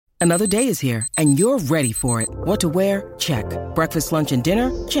Another day is here, and you're ready for it. What to wear? Check. Breakfast, lunch, and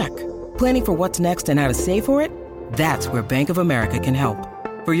dinner? Check. Planning for what's next and how to save for it? That's where Bank of America can help.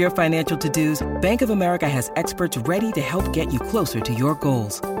 For your financial to-dos, Bank of America has experts ready to help get you closer to your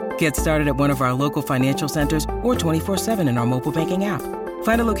goals. Get started at one of our local financial centers or 24/7 in our mobile banking app.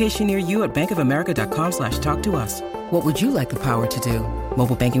 Find a location near you at bankofamerica.com/talktous. What would you like the power to do?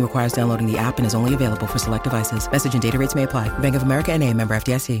 Mobile banking requires downloading the app and is only available for select devices. Message and data rates may apply. Bank of America N.A., member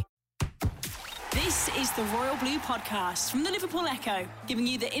FDIC. This is the Royal Blue Podcast from the Liverpool Echo, giving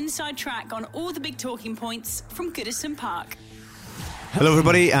you the inside track on all the big talking points from Goodison Park. Hello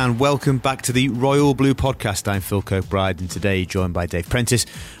everybody and welcome back to the Royal Blue Podcast. I'm Phil Kirkbride and today joined by Dave Prentice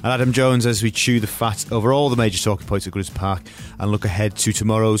and Adam Jones as we chew the fat over all the major talking points at Goodison Park and look ahead to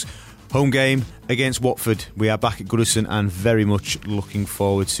tomorrow's home game against Watford. We are back at Goodison and very much looking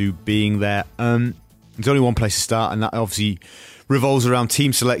forward to being there. There's only one place to start, and that obviously revolves around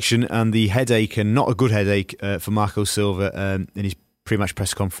team selection and the headache, and not a good headache, for Marco Silva in his pre-match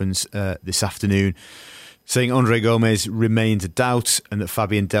press conference this afternoon, saying Andre Gomez remains a doubt and that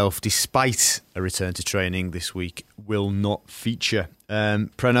Fabian Delph, despite a return to training this week, will not feature.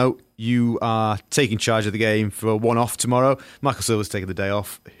 Preno, you are taking charge of the game for one off tomorrow. Marco Silva's taking the day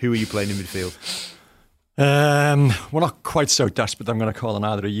off. Who are you playing in midfield? We're not quite so desperate that I'm going to call on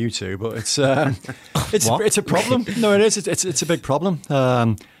either of you two, but it's a problem. No, it is. It's a big problem.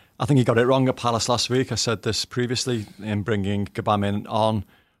 I think he got it wrong at Palace last week. I said this previously in bringing Gbamin on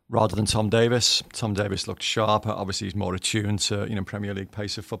rather than Tom Davies. Tom Davies looked sharper. Obviously, he's more attuned to Premier League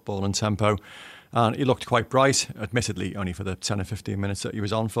pace of football and tempo, and he looked quite bright. Admittedly, only for the 10 or 15 minutes that he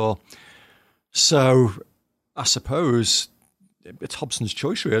was on for. So, I suppose it's Hobson's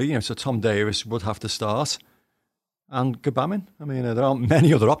choice, really. So Tom Davies would have to start, and Gbamin. I mean, there aren't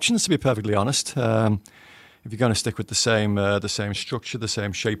many other options, to be perfectly honest. If you're going to stick with the same structure, the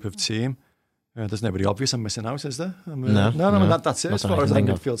same shape of team, there's nobody obvious I'm missing out, is there? No. That's it as far as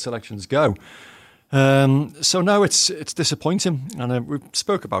midfield selections go. So no, it's disappointing, and we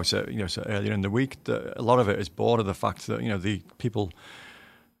spoke about it, so earlier in the week. That a lot of it is born of the fact that the people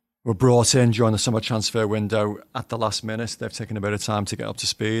were brought in during the summer transfer window at the last minute. They've taken a bit of time to get up to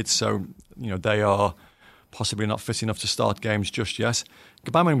speed, so they are possibly not fit enough to start games just yet.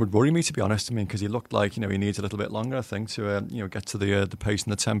 Gbamin would worry me, to be honest. Because he looked like he needs a little bit longer, I think, to get to the pace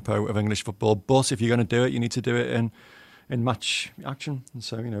and the tempo of English football. But if you're going to do it, you need to do it in match action, and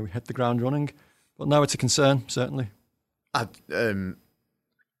so hit the ground running. But now it's a concern, certainly. Gbamin's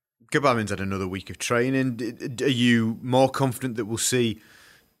had another week of training. Are you more confident that we'll see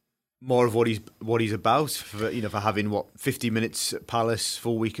more of what he's about for having 50 minutes at Palace,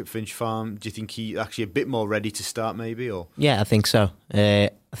 full week at Finch Farm? Do you think he's actually a bit more ready to start, maybe? Or yeah, I think so. I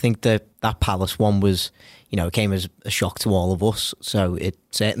think that Palace one was, it came as a shock to all of us. So it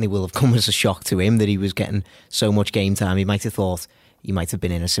certainly will have come as a shock to him that he was getting so much game time. He might have thought he might have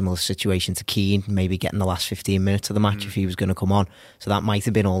been in a similar situation to Keane, maybe getting the last 15 minutes of the match if he was going to come on. So that might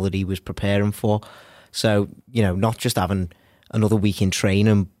have been all that he was preparing for. So not just having another week in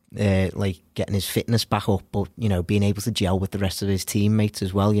training, getting his fitness back up, but being able to gel with the rest of his teammates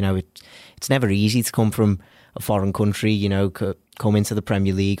as well. It's never easy to come from a foreign country, come into the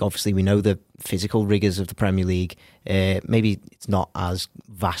Premier League. Obviously we know the physical rigours of the Premier League. Maybe it's not as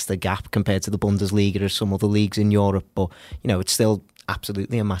vast a gap compared to the Bundesliga or some other leagues in Europe, but it's still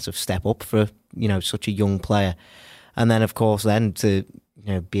absolutely a massive step up for such a young player. And then of course then to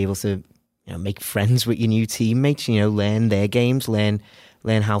be able to make friends with your new teammates, learn their games, learn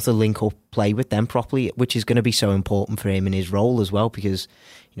how to link up, play with them properly, which is going to be so important for him in his role as well, because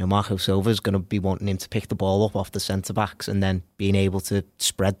Marco Silva is going to be wanting him to pick the ball up off the centre-backs and then being able to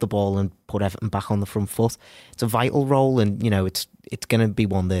spread the ball and put Everton back on the front foot. It's a vital role, and it's going to be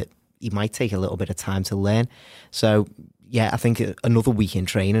one that he might take a little bit of time to learn. So yeah, I think another week in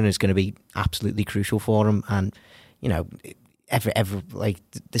training is going to be absolutely crucial for him. And there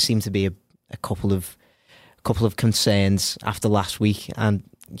seemed to be a couple of concerns after last week, and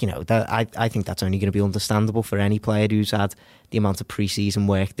I think that's only going to be understandable for any player who's had the amount of pre-season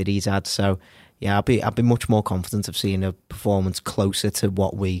work that he's had. So yeah, I'd be much more confident of seeing a performance closer to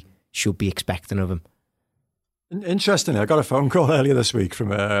what we should be expecting of him. Interestingly, I got a phone call earlier this week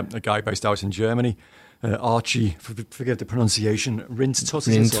from a guy based out in Germany, Archie, forget the pronunciation,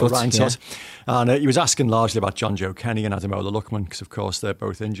 Rintut, and he was asking largely about John Joe Kenny and Ademola Lookman, because of course they're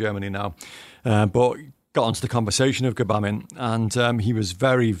both in Germany now, but got onto the conversation of Gbamin, and he was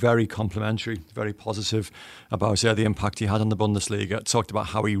very, very complimentary, very positive about the impact he had on the Bundesliga. Talked about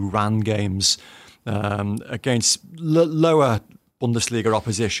how he ran games against lower Bundesliga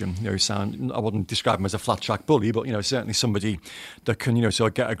opposition. I wouldn't describe him as a flat track bully, but certainly somebody that can sort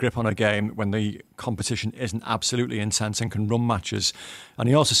of get a grip on a game when the competition isn't absolutely intense and can run matches. And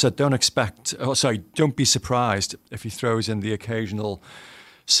he also said, don't be surprised if he throws in the occasional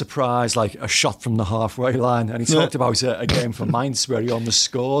surprise, like a shot from the halfway line. And he talked about a game for Mainz where he almost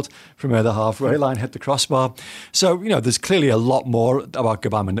scored from where the halfway line hit the crossbar. So, there's clearly a lot more about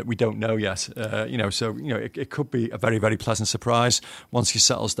Gbamin that we don't know yet. It could be a very, very pleasant surprise once he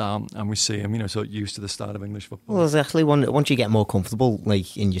settles down and we see him, sort of used to the style of English football. Well, exactly. Once you get more comfortable,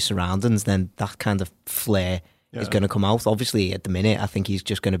 like in your surroundings, then that kind of flair is going to come out. Obviously, at the minute, I think he's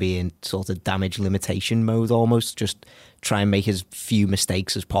just going to be in sort of damage limitation mode almost. Just try and make as few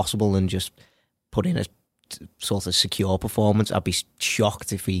mistakes as possible and just put in a sort of secure performance. I'd be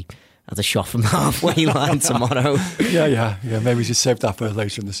shocked if he had a shot from the halfway line tomorrow. Yeah. Maybe we should save that for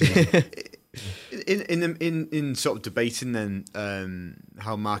later in the season. In sort of debating then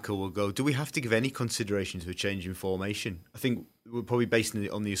how Marco will go, do we have to give any consideration to a change in formation? I think we're probably basing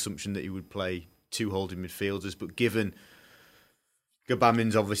it on the assumption that he would play two holding midfielders, but given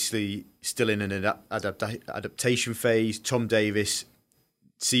Gbamin's obviously still in an adaptation phase, Tom Davies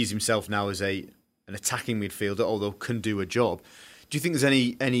sees himself now as an attacking midfielder, although can do a job. Do you think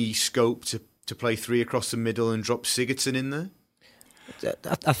there's any scope to play three across the middle and drop Sigurdsson in there?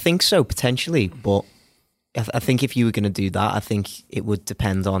 I think so, potentially, but I think if you were going to do that, I think it would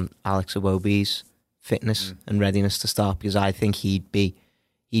depend on Alex Iwobi's fitness and readiness to start, because I think he'd be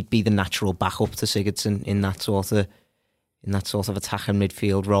the natural backup to Sigurdsson in that sort of attacking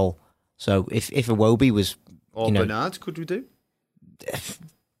midfield role. So if Iwobi was, Bernard, could we do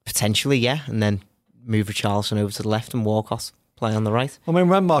potentially, yeah, and then move Richarlison over to the left and Walcott play on the right. I mean,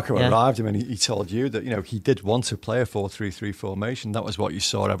 when Marco arrived, he told you that he did want to play a 4-3-3 formation. That was what you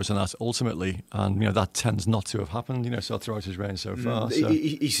saw Everton at ultimately, and that tends not to have happened. So throughout his reign so far. So.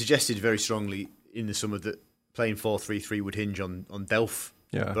 He suggested very strongly in the summer that playing 4-3-3 would hinge on Delph.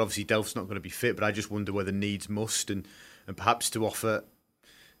 Yeah. But obviously Delph's not going to be fit, but I just wonder whether needs must and perhaps to offer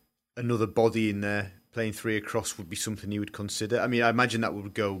another body in there, playing three across would be something you would consider. I mean, I imagine that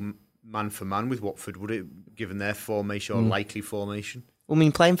would go man for man with Watford, would it, given their formation or likely formation? Well, I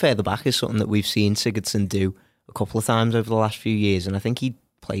mean, playing further back is something that we've seen Sigurdsson do a couple of times over the last few years, and I think he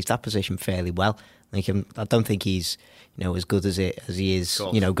plays that position fairly well. Like, I don't think he's as good as he is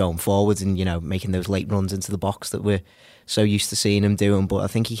going forwards and making those late runs into the box that we're so used to seeing him doing. But I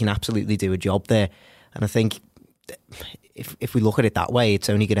think he can absolutely do a job there, and I think if we look at it that way, it's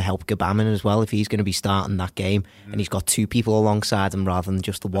only going to help Gbamin as well if he's going to be starting that game and he's got two people alongside him rather than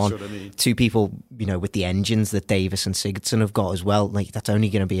just the one. That's what I mean. Two people, with the engines that Davis and Sigurdsson have got as well. Like, that's only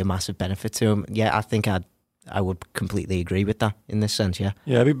going to be a massive benefit to him. Yeah, I think I would completely agree with that in this sense, yeah.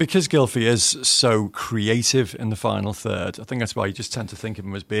 Yeah, because Gylfi is so creative in the final third, I think that's why you just tend to think of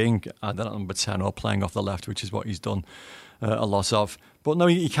him as being either at number 10 or playing off the left, which is what he's done a lot of. But no,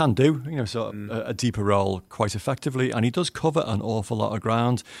 he can do a deeper role quite effectively, and he does cover an awful lot of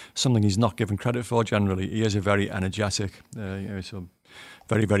ground, something he's not given credit for generally. He is a very energetic,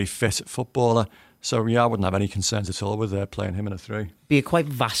 very, very fit footballer. So, I wouldn't have any concerns at all with playing him in a 3. Be a quite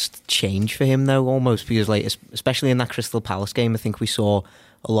vast change for him, though, almost, because, especially in that Crystal Palace game, I think we saw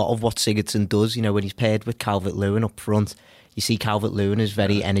a lot of what Sigurdsson does, when he's paired with Calvert-Lewin up front. You see Calvert-Lewin is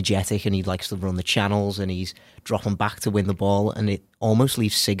very energetic and he likes to run the channels and he's dropping back to win the ball, and it almost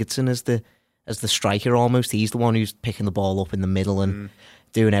leaves Sigurdsson as the striker almost. He's the one who's picking the ball up in the middle and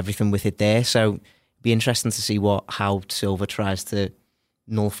doing everything with it there. So it'd be interesting to see how Silva tries to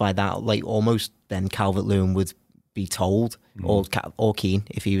nullify that. Like, almost then Calvert-Lewin would be told, or Keane,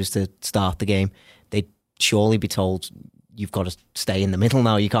 if he was to start the game, they'd surely be told, you've got to stay in the middle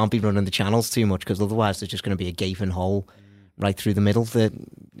now. You can't be running the channels too much, because otherwise there's just going to be a gaping hole right through the middle that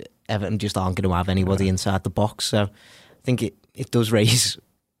Everton just aren't going to have anybody inside the box. So I think it does raise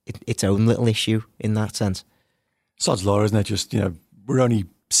its own little issue in that sense. Sod's law, isn't it? Just, we're only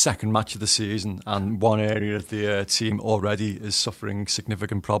second match of the season and one area of the team already is suffering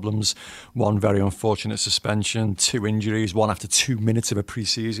significant problems. One very unfortunate suspension, 2 injuries, one after 2 minutes of a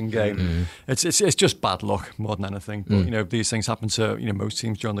pre-season game. It's just bad luck more than anything. But these things happen to most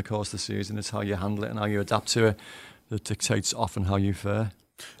teams during the course of the season. It's how you handle it and how you adapt to it that dictates often how you fare.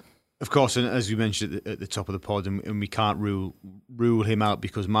 Of course, and as we mentioned at the top of the pod, and we can't rule him out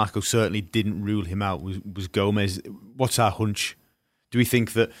because Marco certainly didn't rule him out, was Gomez. What's our hunch? Do we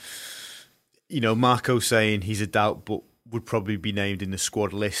think that, Marco saying he's a doubt but would probably be named in the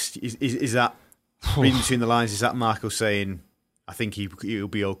squad list? Is that, reading between the lines, is that Marco saying, I think he'll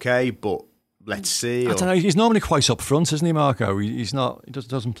be okay, but let's see? I don't know. He's normally quite up front, isn't he, Marco? He's not. He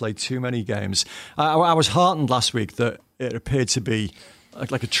doesn't play too many games. I was heartened last week that it appeared to be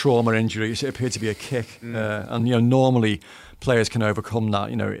like a trauma injury. It appeared to be a kick, and normally players can overcome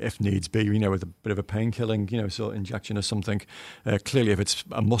that, if needs be, with a bit of a pain-killing, sort of injection or something. Clearly, if it's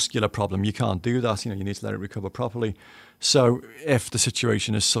a muscular problem, you can't do that. You need to let it recover properly. So if the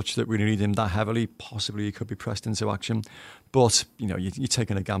situation is such that we need him that heavily, possibly he could be pressed into action. But, you're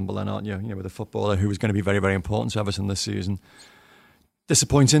taking a gamble then, aren't you? With a footballer who is going to be very, very important to Everton this season.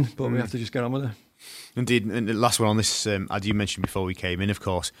 Disappointing, but we have to just get on with it. Indeed. And the last one on this, as you mentioned before we came in, of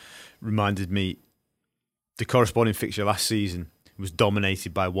course, reminded me the corresponding fixture last season was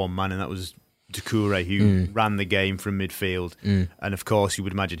dominated by one man, and that was Doucouré, who ran the game from midfield. And of course, you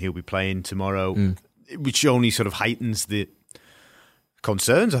would imagine he'll be playing tomorrow, which only sort of heightens the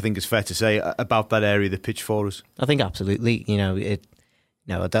concerns, I think it's fair to say, about that area of the pitch for us. I think absolutely. I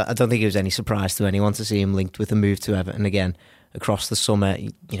don't think it was any surprise to anyone to see him linked with a move to Everton again across the summer.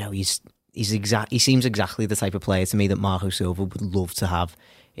 He seems exactly the type of player to me that Marco Silva would love to have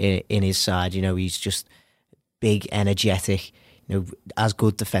in his side. He's just big, energetic, as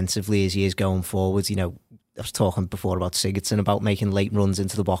good defensively as he is going forwards. I was talking before about Sigurdsson, about making late runs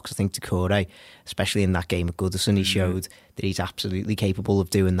into the box. I think Doucouré, especially in that game at Goodison, he showed that he's absolutely capable of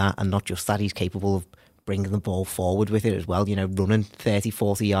doing that, and not just that, he's capable of bringing the ball forward with it as well, running 30,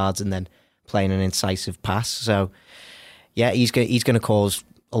 40 yards and then playing an incisive pass. So, yeah, he's going to cause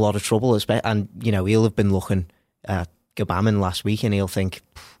a lot of trouble, and, he'll have been looking at Gbamin last week and he'll think,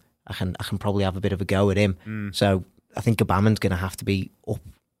 I can probably have a bit of a go at him. So I think Gbamin's going to have to be up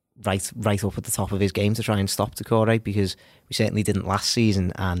right up at the top of his game to try and stop Doucouré, because we certainly didn't last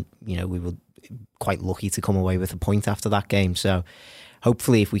season, and we were quite lucky to come away with a point after that game. So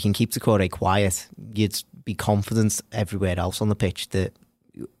hopefully, if we can keep Doucouré quiet, you'd be confident everywhere else on the pitch that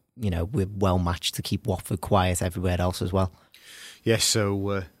we're well matched to keep Watford quiet everywhere else as well. Yes,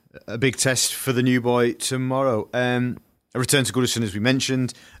 so a big test for the new boy tomorrow. A return to Goodison, as we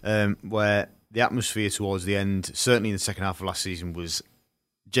mentioned, where the atmosphere towards the end, certainly in the second half of last season, was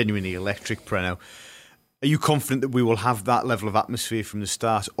genuinely electric. Preno, are you confident that we will have that level of atmosphere from the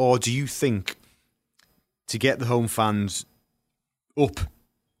start, or do you think to get the home fans up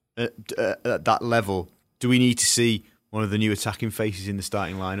at that level, do we need to see one of the new attacking faces in the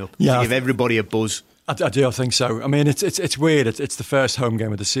starting lineup to give everybody a buzz? I do think so. I mean, it's weird. It's the first home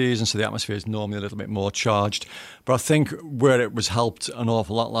game of the season, so the atmosphere is normally a little bit more charged. But I think where it was helped an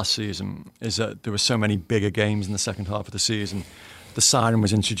awful lot last season is that there were so many bigger games in the second half of the season. The siren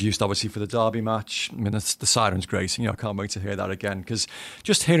was introduced, obviously, for the derby match. I mean, the siren's great. I can't wait to hear that again, because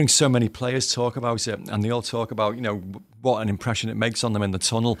just hearing so many players talk about it, and they all talk about, what an impression it makes on them in the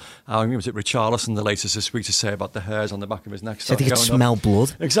tunnel. Was it Richarlison, the latest this week, to say about the hairs on the back of his neck? So they could smell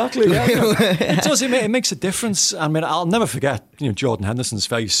blood. Exactly. Yeah. It does. It makes a difference. I mean, I'll never forget, Jordan Henderson's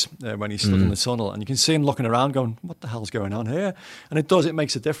face when he stood in the tunnel, and you can see him looking around, going, "What the hell's going on here?" And it does. It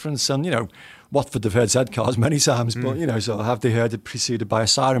makes a difference. And Watford have heard Z cars many times, but so have they heard it preceded by a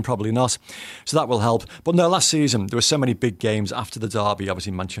siren? Probably not. So that will help. But no, last season there were so many big games after the derby.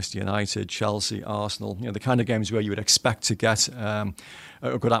 Obviously, Manchester United, Chelsea, Arsenal. The kind of games where you would expect to get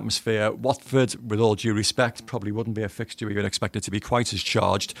a good atmosphere. Watford, with all due respect, probably wouldn't be a fixture we would expect it to be quite as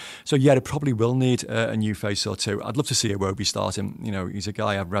charged. So yeah, it probably will need a new face or two. I'd love to see Iwobi starting. He's a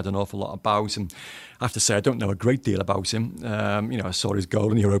guy I've read an awful lot about, and I have to say I don't know a great deal about him. I saw his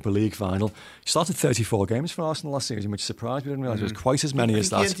goal in the Europa League final. He started 34 games for Arsenal last season, which surprised me. I didn't realise it was quite as many as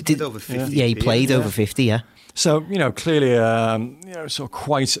that. He did over 50. Yeah, he played over 50. Yeah. So clearly, sort of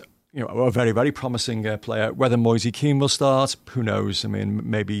quite. A very, very promising player. Whether Moise Keane will start, who knows? I mean,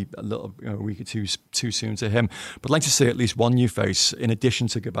 maybe a week or two too soon to him. But I'd like to see at least one new face in addition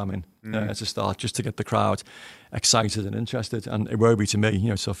to Gbamin to start, just to get the crowd excited and interested. And Iwobi, to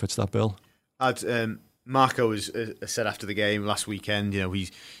me, so fits that bill. Marco has said after the game last weekend,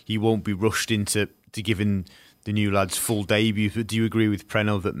 he won't be rushed into giving the new lads full debut. But do you agree with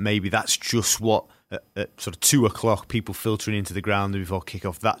Preno that maybe that's just what at sort of 2 o'clock, people filtering into the ground before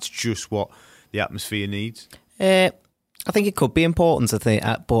kick-off, that's just what the atmosphere needs? I think it could be important,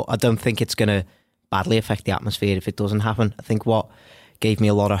 but I don't think it's going to badly affect the atmosphere if it doesn't happen. I think what gave me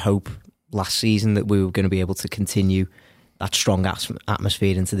a lot of hope last season that we were going to be able to continue that strong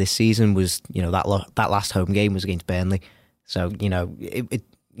atmosphere into this season was, that last home game was against Burnley. So,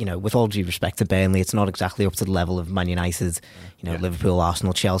 with all due respect to Burnley, it's not exactly up to the level of Man United, Liverpool,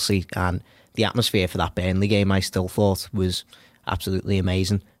 Arsenal, Chelsea, and the atmosphere for that Burnley game, I still thought was absolutely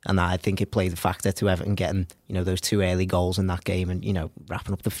amazing. And I think it played a factor to Everton getting, those 2 early goals in that game and,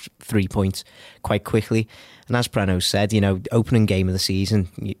 wrapping up the 3 points quite quickly. And as Prano said, opening game of the season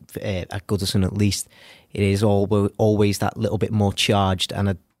at Goodison at least, it is always that little bit more charged. And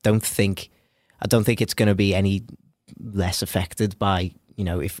I don't think it's going to be any less affected by,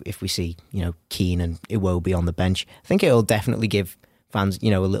 if we see, Keane and Iwobi on the bench. I think it'll definitely give fans,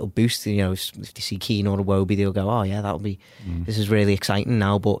 a little boost. If they see Keane or Iwobi, they'll go, oh yeah, that'll be, this is really exciting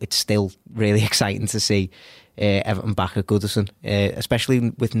now. But it's still really exciting to see Everton back at Goodison,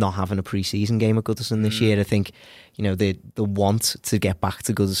 especially with not having a pre-season game at Goodison this year. I think, the want to get back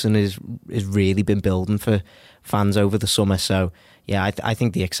to Goodison is really been building for fans over the summer. So yeah, I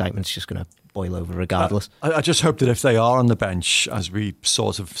think the excitement's just going to boil over regardless. I just hope that if they are on the bench, as we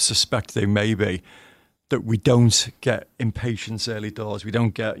sort of suspect they may be, that we don't get impatience early doors. We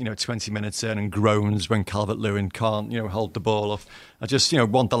don't get 20 minutes in and groans when Calvert-Lewin can't hold the ball off. I just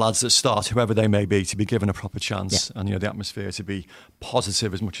want the lads that start, whoever they may be, to be given a proper chance, and the atmosphere to be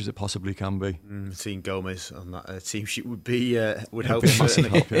positive as much as it possibly can be. Seeing Gomez on that team sheet would help.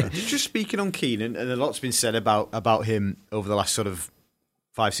 Help, yeah. Just speaking on Keane, and a lot's been said about him over the last sort of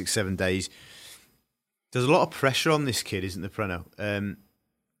 5, 6, 7 days. There's a lot of pressure on this kid, isn't there, Preno? Do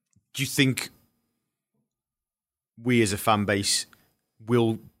you think we as a fan base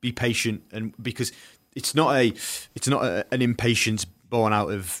will be patient, and because it's not an impatience born out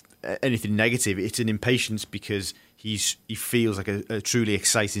of anything negative, it's an impatience because he feels like a truly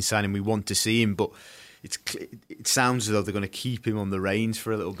exciting signing. We want to see him, but it sounds as though they're going to keep him on the reins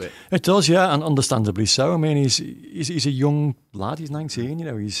for a little bit. It does, yeah, and understandably so. I mean, he's a young lad. He's 19.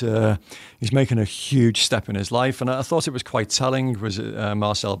 He's making a huge step in his life, and I thought it was quite telling. Was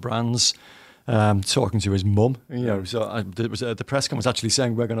Marcel Brands talking to his mum? So it was the press conference actually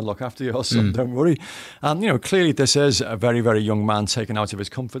saying, "We're going to look after your son. Don't worry." And clearly this is a very, very young man taken out of his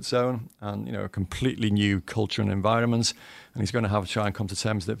comfort zone, and a completely new culture and environment, and he's going to have to try and come to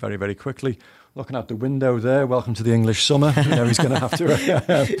terms with it very, very quickly. Looking out the window there, welcome to the English summer. He's going to have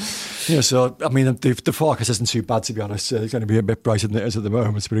to. So I mean, the forecast isn't too bad, to be honest. It's going to be a bit brighter than it is at the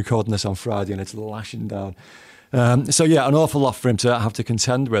moment. We're recording this on Friday, and it's lashing down. So yeah, an awful lot for him to have to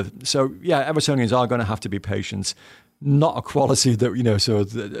contend with. So yeah, Evertonians are going to have to be patient. Not a quality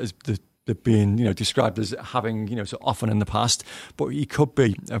that they're being described as having so often in the past, but he could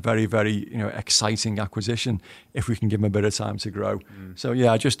be a very, very exciting acquisition if we can give him a bit of time to grow. So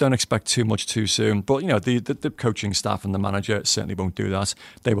yeah, I just don't expect too much too soon. But the coaching staff and the manager certainly won't do that.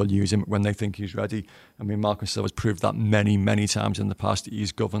 They will use him when they think he's ready. I mean, Marcus Silva's proved that many, many times in the past.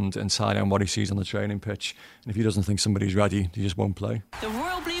 He's governed entirely on what he sees on the training pitch, and if he doesn't think somebody's ready, he just won't play. The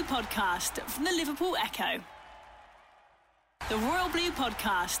Royal Blue Podcast from the Liverpool Echo. The Royal Blue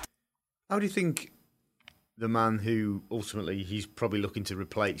Podcast. How do you think the man who ultimately he's probably looking to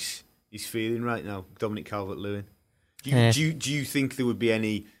replace is feeling right now, Dominic Calvert-Lewin? Do you think there would be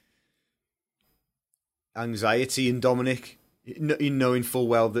any anxiety in Dominic, in knowing full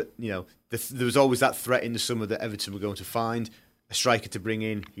well that there was always that threat in the summer that Everton were going to find a striker to bring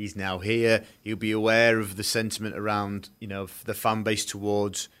in? He's now here. He'll be aware of the sentiment around the fan base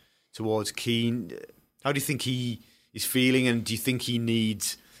towards Keane. How do you think he is feeling, and do you think he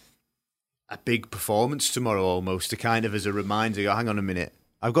needs a big performance tomorrow almost to kind of as a reminder, hang on a minute,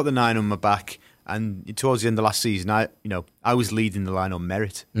 I've got the 9 on my back, and towards the end of last season I was leading the line on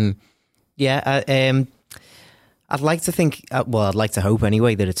merit. Yeah, I'd like to think, I'd like to hope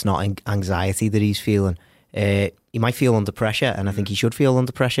anyway, that it's not anxiety that he's feeling. He might feel under pressure, and I think he should feel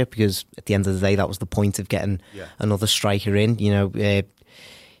under pressure, because at the end of the day that was the point of getting another striker in. Cenk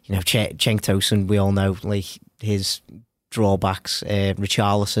Tosun, we all know like his drawbacks.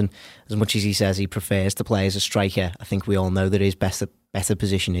 Richarlison, as much as he says he prefers to play as a striker, I think we all know that his better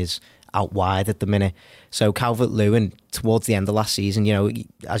position is out wide at the minute. So Calvert-Lewin, towards the end of last season,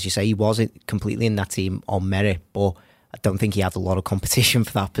 as you say, he was completely in that team on merit, but I don't think he had a lot of competition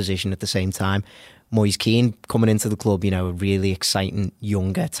for that position at the same time. Moise Keane coming into the club, a really exciting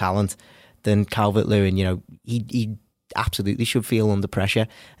younger talent than Calvert-Lewin. He absolutely should feel under pressure,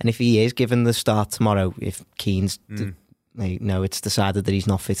 and if he is given the start tomorrow, if Keane's it's decided that he's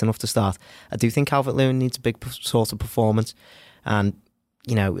not fit enough to start, I do think Calvert-Lewin needs a big sort of performance, and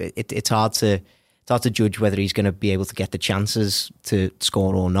it's hard to judge whether he's going to be able to get the chances to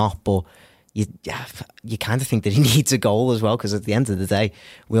score or not, but you kind of think that he needs a goal as well, because at the end of the day,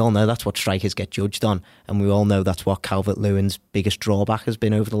 we all know that's what strikers get judged on, and we all know that's what Calvert-Lewin's biggest drawback has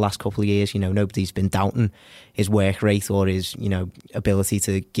been over the last couple of years. Nobody's been doubting his work rate or his ability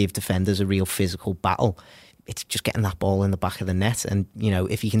to give defenders a real physical battle. It's just getting that ball in the back of the net, and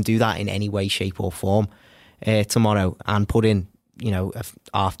if he can do that in any way, shape or form tomorrow, and put in a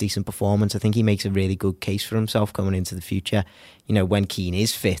half decent performance. I think he makes a really good case for himself coming into the future. When Keane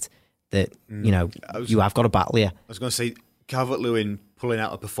is fit, that you have got a battle here. I was going to say Calvert-Lewin pulling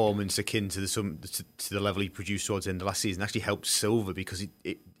out a performance akin to the level he produced towards the end of last season actually helped Silva, because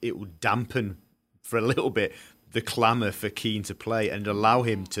it would dampen for a little bit the clamour for Keane to play and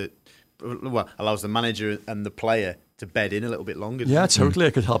allows the manager and the player to bed in a little bit longer. Yeah, totally.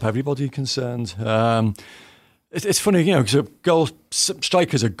 It could help everybody concerned. It's funny, because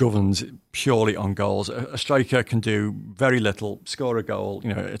strikers are governed purely on goals. A striker can do very little, score a goal.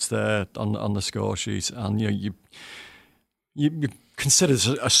 It's there on the score sheet, and you consider it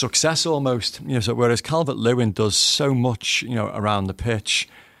a success almost. So whereas Calvert-Lewin does so much, around the pitch.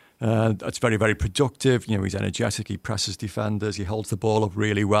 It's very, very productive. He's energetic. He presses defenders. He holds the ball up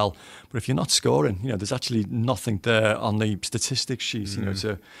really well. But if you're not scoring, there's actually nothing there on the statistics sheet,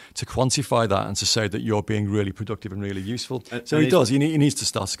 to quantify that and to say that you're being really productive and really useful. So he does. He needs to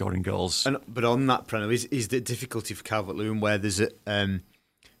start scoring goals. But on that, Preno, is the difficulty for Calvert-Lewin where there's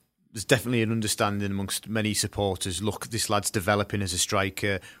definitely an understanding amongst many supporters. Look, this lad's developing as a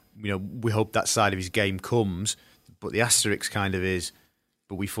striker. We hope that side of his game comes. But the asterisk kind of is,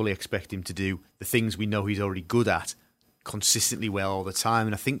 but we fully expect him to do the things we know he's already good at consistently well all the time.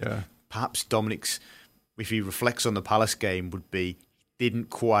 And I think perhaps Dominic's, if he reflects on the Palace game, would be didn't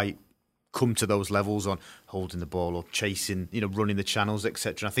quite come to those levels on holding the ball up, chasing, running the channels,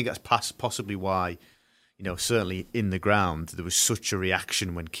 etc. I think that's possibly why, certainly in the ground, there was such a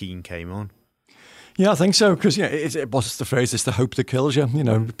reaction when Keane came on. Yeah, I think so, because what's the phrase? It's the hope that kills you.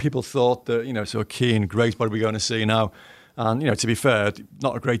 People thought that so Keane, great, what are we going to see now? And, to be fair,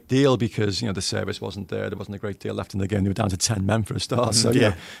 not a great deal, because, the service wasn't there. There wasn't a great deal left in the game. They were down to 10 men for a start. So,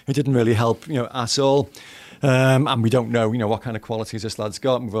 it didn't really help, at all. And we don't know, what kind of qualities this lad's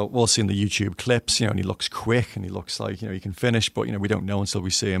got. We'll see in the YouTube clips, and he looks quick and he looks like, he can finish. But, we don't know until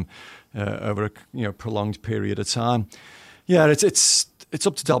we see him over a, prolonged period of time. Yeah, it's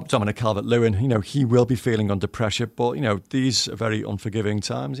up to Dominic Calvert-Lewin. He will be feeling under pressure. But, these are very unforgiving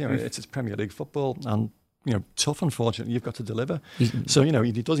times. It's Premier League football, and tough, unfortunately. You've got to deliver. So, he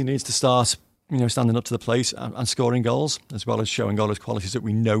needs to start, standing up to the plate and scoring goals, as well as showing all his qualities that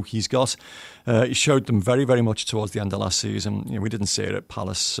we know he's got. He showed them very, very much towards the end of last season. We didn't see it at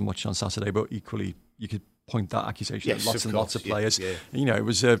Palace so much on Saturday, but equally, you could point that accusation at lots and lots of players. Yeah. It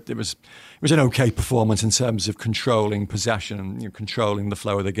was an okay performance in terms of controlling possession, controlling the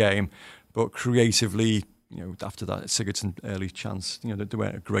flow of the game, but creatively, after that Sigurdsson early chance, there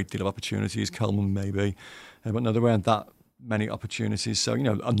weren't a great deal of opportunities. Coleman maybe, but no, there weren't that many opportunities. So,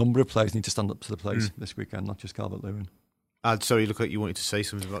 a number of players need to stand up to the plate this weekend, not just Calvert-Lewin. Sorry, look like you wanted to say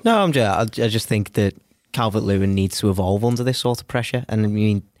something about. No, I just think that Calvert-Lewin needs to evolve under this sort of pressure, and I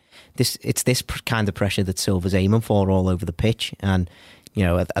mean, it's this kind of pressure that Silva's aiming for all over the pitch, and.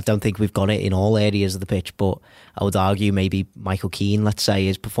 I don't think we've got it in all areas of the pitch, but I would argue maybe Michael Keane, let's say,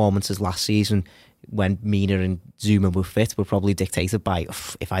 his performances last season when Mina and Zuma were fit were probably dictated by,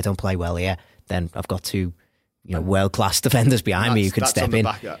 if I don't play well here, then I've got two world-class defenders behind me who can step in.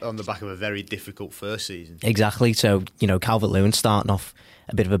 On the back of a very difficult first season. Exactly. So, Calvert-Lewin starting off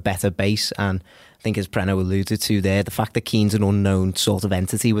a bit of a better base, and I think as Preno alluded to there, the fact that Keane's an unknown sort of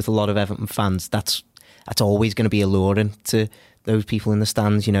entity with a lot of Everton fans, that's always going to be alluring to those people in the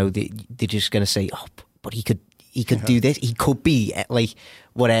stands. They're just going to say, but he could do this. He could be like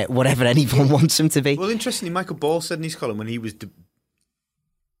whatever anyone wants him to be. Well, interestingly, Michael Ball said in his column when he was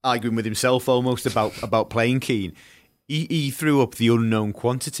arguing with himself almost about playing Keane, he threw up the unknown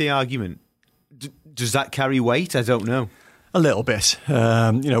quantity argument. Does that carry weight? I don't know. A little bit.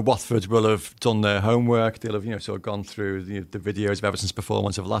 Watford will have done their homework. They'll have sort of gone through the videos of Everton's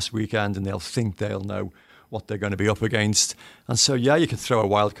performance of last weekend, and they'll think they'll know what they're going to be up against. And so, you could throw a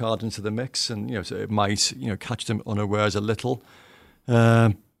wild card into the mix, and so it might catch them unawares a little.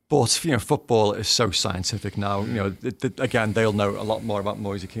 But football is so scientific now. Again, they'll know a lot more about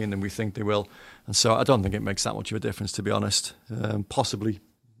Moise Keane than we think they will, and so I don't think it makes that much of a difference, to be honest. Possibly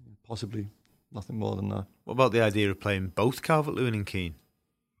nothing more than that. What about the idea of playing both Calvert-Lewin and Keane?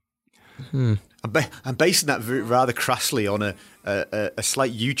 I'm basing that rather crassly on a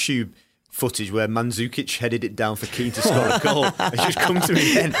slight YouTube footage where Mandzukic headed it down for Keane to score a goal. It's just come to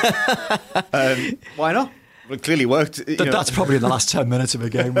me then. Why not? Well, it clearly worked. That's probably in the last 10 minutes of a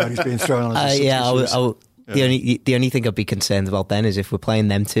game where he's being thrown on as a The only thing I'd be concerned about then is if we're playing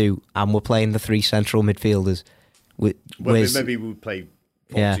them two and we're playing the three central midfielders. Maybe we would play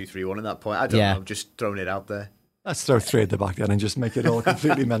 4-2-3-1 at that point. I don't know. I'm just throwing it out there. Let's throw three at the back then and just make it all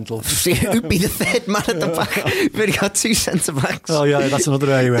completely mental. Who'd be the third man at the back? We've only got two centre-backs. Oh, yeah, that's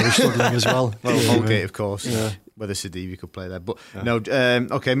another area where we're struggling as well. Holgate, of course. Yeah. whether Sadivi could play there. But no,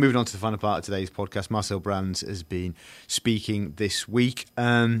 okay, moving on to the final part of today's podcast. Marcel Brands has been speaking this week.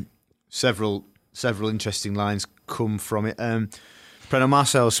 Several interesting lines come from it. Preno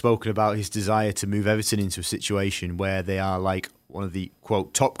Marcel has spoken about his desire to move Everton into a situation where they are like one of the,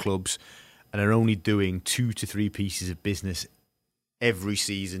 quote, top clubs and are only doing 2 to 3 pieces of business every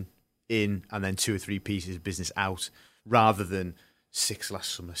season in and then 2 or 3 pieces of business out, rather than 6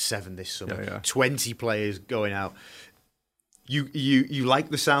 last summer, 7 this summer, 20 players going out. You like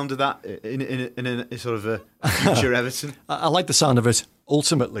the sound of that in a sort of a future Everton? I like the sound of it.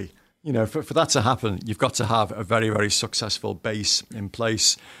 Ultimately, for that to happen, you've got to have a very, very successful base in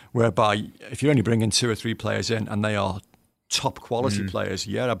place, whereby if you only bring in 2 or 3 players in and they are top quality players,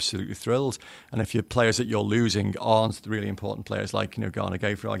 you're absolutely thrilled. And if your players that you're losing aren't the really important players, like Garner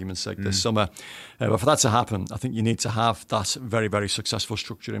Gay, for argument's sake, this summer, but for that to happen, I think you need to have that very, very successful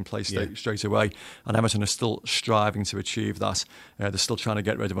structure in place straight away. And Everton are still striving to achieve that. They're still trying to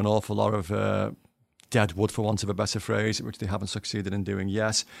get rid of an awful lot of dead wood, for want of a better phrase, which they haven't succeeded in doing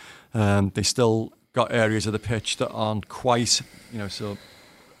yet. They still got areas of the pitch that aren't quite, so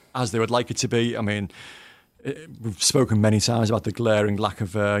as they would like it to be. I mean, we've spoken many times about the glaring lack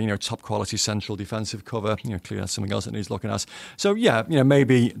of, top quality central defensive cover. Clearly that's something else that needs looking at. So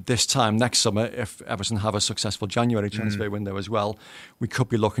maybe this time next summer, if Everton have a successful January transfer window as well, we could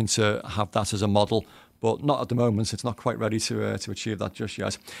be looking to have that as a model. But not at the moment. It's not quite ready to achieve that just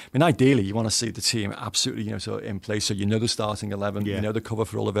yet. I mean, ideally, you want to see the team absolutely, in place. So the starting 11, the cover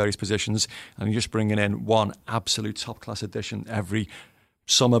for all the various positions, and you're just bringing in one absolute top class addition every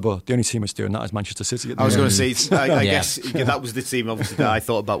summer. But the only team that's doing that is Manchester City. I was going to say, I guess that was the team obviously that I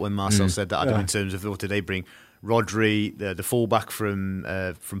thought about when Marcel said that. In terms of what did they bring? Rodri, the fullback from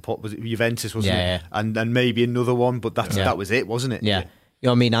was it Juventus, wasn't it? And maybe another one, but that was it, wasn't it? Yeah.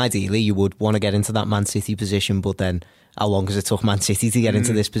 Ideally, you would want to get into that Man City position, but then how long has it took Man City to get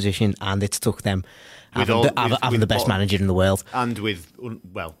into this position? And it's took them having the best manager in the world. And with,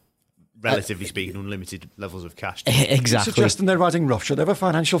 relatively speaking, unlimited levels of cash. Exactly. Suggesting they're riding roughshod over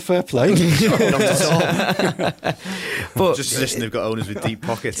financial fair play. Not at all. But just suggesting they've got owners with deep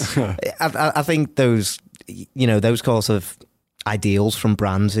pockets. I think those sorts of ideals from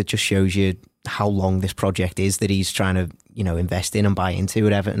Brands, it just shows you how long this project is that he's trying to invest in and buy into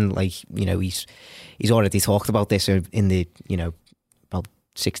at Everton. He's already talked about this in the about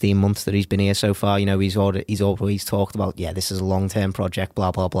 16 months that he's been here so far. He's always talked about this is a long-term project, blah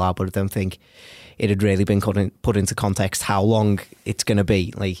blah blah, but I don't think it had really been put into context how long it's going to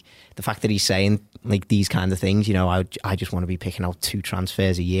be. Like the fact that he's saying these kind of things, I just want to be picking out 2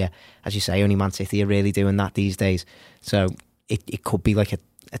 transfers a year. As you say, only Man City are really doing that these days, so it could be like a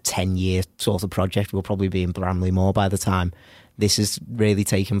 10-year sort of project. We'll probably be in Bramley Moor by the time this is really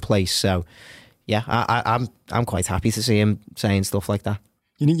taking place. So, I'm quite happy to see him saying stuff like that.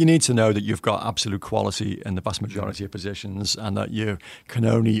 You need to know that you've got absolute quality in the vast majority of positions, and that you can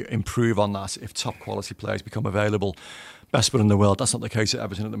only improve on that if top quality players become available. Best player in the world, that's not the case at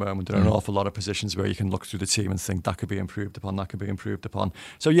Everton at the moment. There are an awful lot of positions where you can look through the team and think that could be improved upon, that could be improved upon.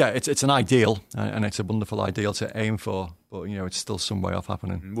 So it's an ideal, and it's a wonderful ideal to aim for, but it's still some way off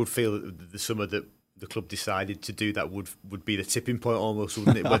happening. Would feel that the summer that the club decided to do that would be the tipping point almost,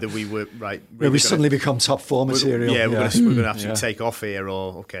 wouldn't it? Whether we were right, we suddenly become top 4 material. We're going to actually take off here,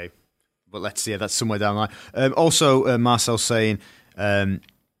 or okay, but let's see. That's somewhere down the line. Also, Marcel's saying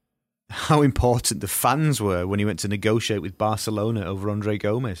how important the fans were when he went to negotiate with Barcelona over Andre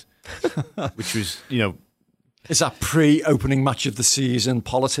Gomez, which was, Is that pre-opening match of the season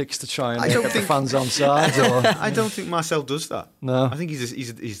politics to try and get the fans on side? Or? I don't think Marcel does that. No, I think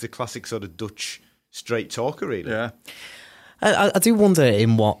he's the classic sort of Dutch straight talker, really. Yeah, I do wonder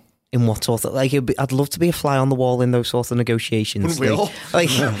in what sort of I'd love to be a fly on the wall in those sort of negotiations. Wouldn't we all?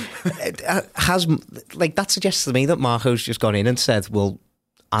 That suggests to me that Marco's just gone in and said, "Well,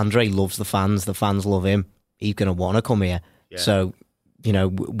 Andre loves the fans love him. He's going to want to come here, so."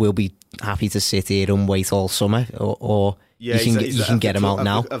 We'll be happy to sit here and wait all summer, or you can get him out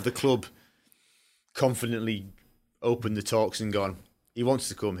now. Of the club confidently opened the talks and gone, he wants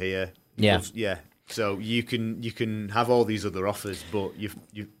to come here. So you can have all these other offers, but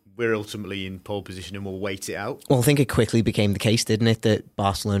we're ultimately in pole position and we'll wait it out. Well, I think it quickly became the case, didn't it, that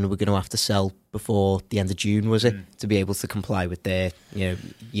Barcelona were going to have to sell before the end of June, was it, to be able to comply with their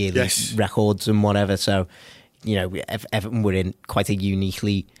yearly records and whatever. So. Everton were in quite a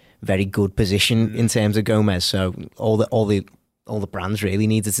uniquely very good position in terms of Gomez. So all the Brands really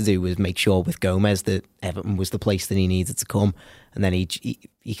needed to do was make sure with Gomez that Everton was the place that he needed to come, and then he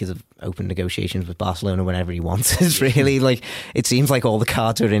could have opened negotiations with Barcelona whenever he wanted. Really, it seems like all the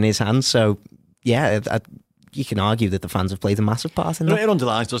cards are in his hands. So you can argue that the fans have played a massive part in that. It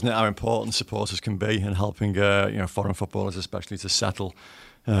underlines, doesn't it, how important supporters can be in helping foreign footballers especially to settle.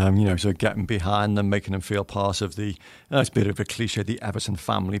 So getting behind them, making them feel part of the, it's a bit of a cliche, the Everton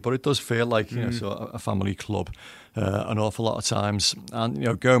family, but it does feel like, a family club an awful lot of times.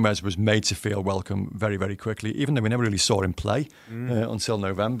 And, Gomez was made to feel welcome very, very quickly, even though we never really saw him play until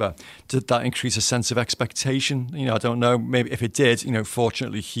November. Did that increase a sense of expectation? I don't know. Maybe if it did,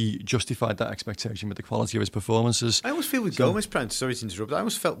 fortunately he justified that expectation with the quality of his performances. I always feel with Gomez, Prentice, sorry to interrupt, I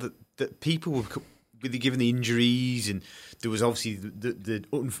always felt that people were, given the injuries, and there was obviously the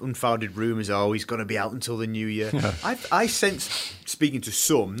unfounded rumours, he's going to be out until the new year. Yeah. I sense, speaking to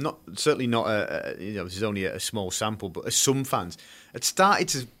some, certainly not this is only a small sample, but as some fans had started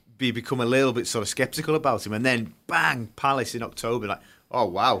to become a little bit sort of sceptical about him, and then bang, Palace in October, like, oh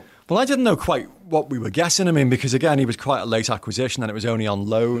wow. Well, I didn't know quite what we were guessing him in, because again, he was quite a late acquisition and it was only on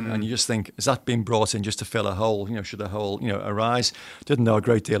loan, and you just think, is that being brought in just to fill a hole? Should a hole arise? Didn't know a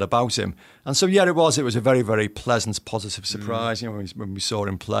great deal about him, and so it was a very, very pleasant, positive surprise. When we saw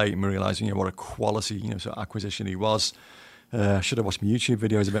him play and we realised what a quality sort of acquisition he was. Should have watched my YouTube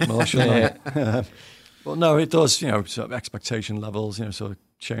videos a bit more, shouldn't I? But no, it does. Sort of expectation levels sort of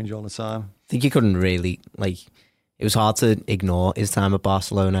change all the time. I think you couldn't really it was hard to ignore his time at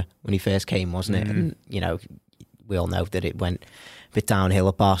Barcelona when he first came, wasn't it? And, we all know that it went a bit downhill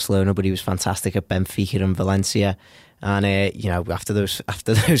at Barcelona, but he was fantastic at Benfica and Valencia. And, after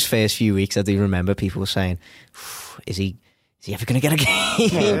those first few weeks, I do remember people were saying, is he ever going to get a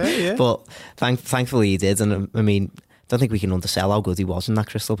game? Yeah. But thankfully he did. And, I mean, I don't think we can undersell how good he was in that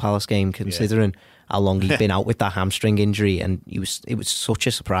Crystal Palace game, considering how long he'd been out with that hamstring injury. And it was such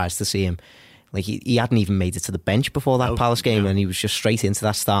a surprise to see him. Like, he hadn't even made it to the bench before that Palace game, and he was just straight into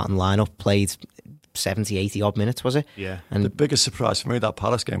that starting lineup, played 70, 80 odd minutes, was it? Yeah. And the biggest surprise for me that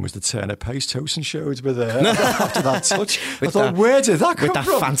Palace game was the turn of pace Tosin showed with after that touch. I thought, where did that come from? With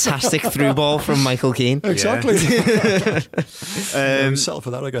that fantastic through ball from Michael Keane. Exactly. Settle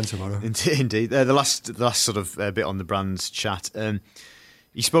for that again tomorrow. Indeed. The last sort of bit on the Brands chat.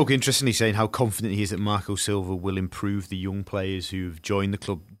 He spoke interestingly, saying how confident he is that Marco Silva will improve the young players who've joined the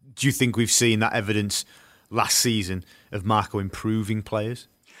club. Do you think we've seen that evidence last season of Marco improving players?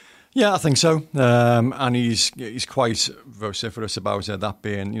 Yeah, I think so. And he's quite vociferous about that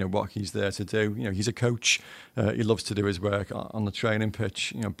being what he's there to do. He's a coach. He loves to do his work on the training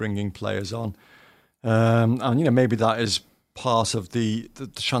pitch. Bringing players on, and maybe that is part of the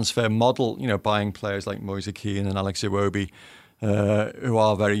transfer model. Buying players like Moise Kean and Alex Iwobi, who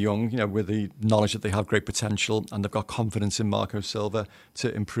are very young, with the knowledge that they have great potential, and they've got confidence in Marco Silva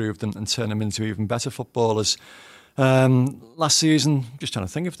to improve them and turn them into even better footballers. Last season, just trying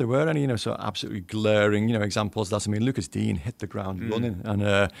to think if there were any, sort of absolutely glaring, examples of that. I mean, Lucas Dean hit the ground running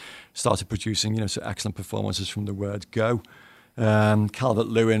and started producing, sort of excellent performances from the word go.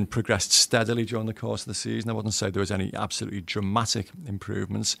 Calvert-Lewin progressed steadily during the course of the season. I wouldn't say there was any absolutely dramatic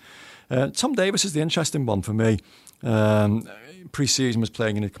improvements. Tom Davies is the interesting one for me. Pre-season was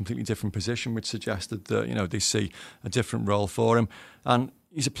playing in a completely different position, which suggested that they see a different role for him. And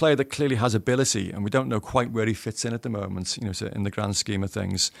he's a player that clearly has ability, and we don't know quite where he fits in at the moment, so in the grand scheme of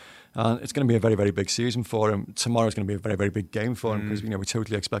things. And it's going to be a very, very big season for him. Tomorrow's going to be a very, very big game for him because we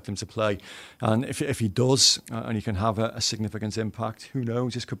totally expect him to play. And if he does, and he can have a significant impact, who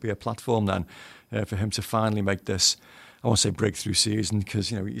knows? This could be a platform then for him to finally make this, I won't say breakthrough season, because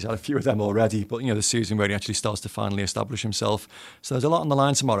he's had a few of them already, but the season where he actually starts to finally establish himself. So there's a lot on the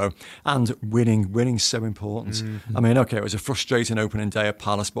line tomorrow, and winning's so important. I mean, okay, it was a frustrating opening day at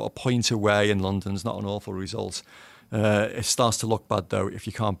Palace, but a point away in London's not an awful result. It starts to look bad though if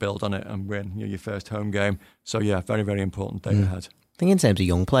you can't build on it and win your first home game. So yeah, very, very important day ahead. I think in terms of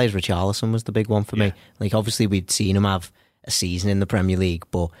young players, Richarlison was the big one for me. Like, obviously we'd seen him have a season in the Premier League,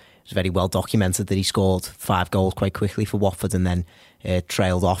 but it was very well documented that he scored 5 goals quite quickly for Watford and then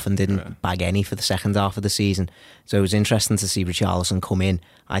trailed off and didn't bag any for the second half of the season. So it was interesting to see Richarlison come in.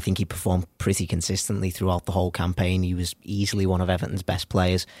 I think he performed pretty consistently throughout the whole campaign. He was easily one of Everton's best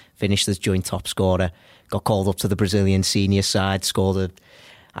players, finished as joint top scorer, got called up to the Brazilian senior side, scored an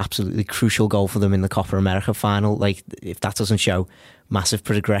absolutely crucial goal for them in the Copa America final. Like, if that doesn't show massive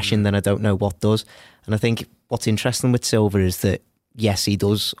progression, then I don't know what does. And I think what's interesting with Silva is that, yes, he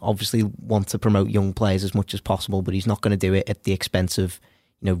does obviously want to promote young players as much as possible, but he's not going to do it at the expense of,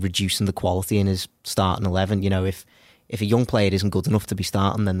 reducing the quality in his starting 11. If a young player isn't good enough to be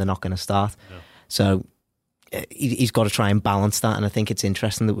starting, then they're not going to start. Yeah. So he's got to try and balance that. And I think it's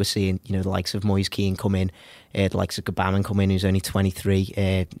interesting that we're seeing, the likes of Moise Keane come in, the likes of Gbamin come in, who's only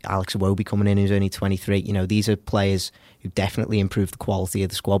 23, Alex Iwobi coming in, who's only 23. These are players who definitely improved the quality of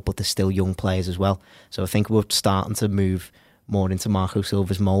the squad, but they're still young players as well. So I think we're starting to move more into Marco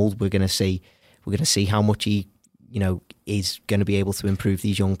Silva's mould. We're going to see how much he, is going to be able to improve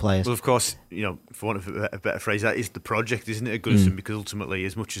these young players. Well, of course, for want of a better phrase, that is the project, isn't it, at Goodison? Because ultimately,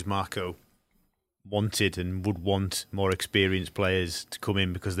 as much as Marco wanted and would want more experienced players to come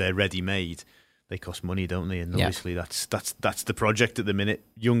in because they're ready-made, they cost money, don't they? And obviously that's the project at the minute.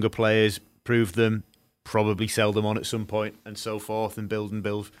 Younger players, prove them, probably sell them on at some point, and so forth, and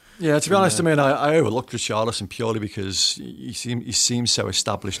build. Yeah, to be honest, I overlooked Richarlison purely because he seems so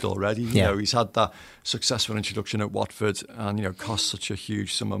established already. He's had that successful introduction at Watford, and cost such a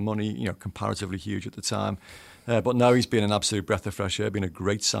huge sum of money, comparatively huge at the time. But now he's been an absolute breath of fresh air, been a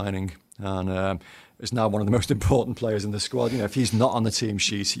great signing, and is now one of the most important players in the squad. If he's not on the team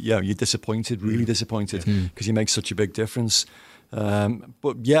sheet, you're disappointed, really disappointed, because he makes such a big difference.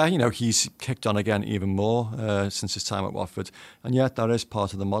 But he's kicked on again even more since his time at Watford, and yet that is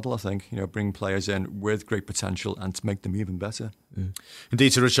part of the model. I think bring players in with great potential and to make them even better.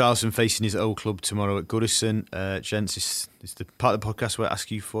 Indeed, so Richarlison facing his old club tomorrow at Goodison. Gents, this is the part of the podcast where I ask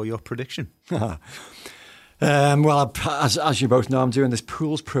you for your prediction. Well, as you both know, I'm doing this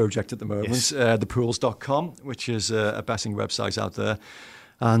pools project at the moment, thepools.com, which is a betting website out there.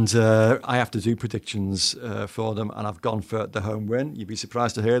 And I have to do predictions for them, and I've gone for the home win. You'd be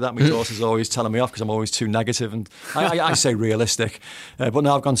surprised to hear that. My daughter's always telling me off because I'm always too negative, and I say realistic. But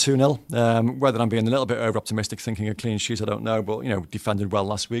now I've gone 2-0. Whether I'm being a little bit over-optimistic, thinking a clean sheet, I don't know. But, defended well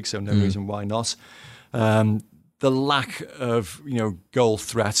last week, so no reason why not. The lack of goal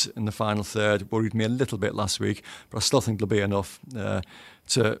threat in the final third worried me a little bit last week, but I still think there'll be enough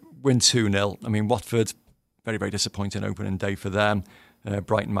to win 2-0. Watford, very, very disappointing opening day for them.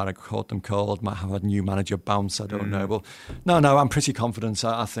 Brighton might have caught them cold, might have had a new manager bounce, I don't know. But no, I'm pretty confident.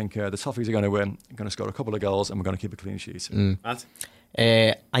 I think the Toffees are going to win, going to score a couple of goals, and we're going to keep a clean sheet.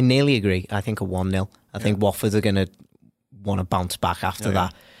 I nearly agree. I think a 1-0. I think Watford are going to want to bounce back after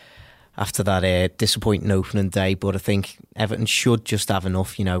that. After that disappointing opening day, but I think Everton should just have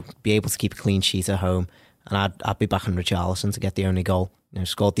enough, be able to keep a clean sheet at home, and I'd be backing Richarlison to get the only goal.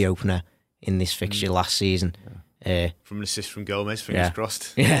 Scored the opener in this fixture last season. From an assist from Gomez, fingers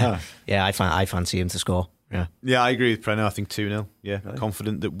crossed. I fancy him to score. I agree with Preno. I think 2-0.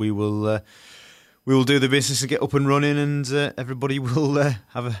 Confident that we will do the business and get up and running, and everybody will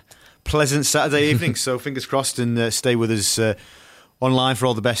have a pleasant Saturday evening. So fingers crossed, and stay with us online for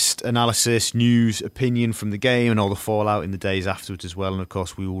all the best analysis, news, opinion from the game, and all the fallout in the days afterwards as well. And of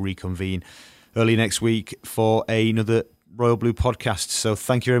course, we will reconvene early next week for another Royal Blue podcast. So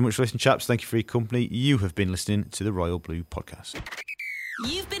thank you very much for listening, chaps. Thank you for your company. You have been listening to the Royal Blue podcast.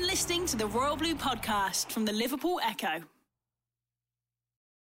 You've been listening to the Royal Blue podcast from the Liverpool Echo.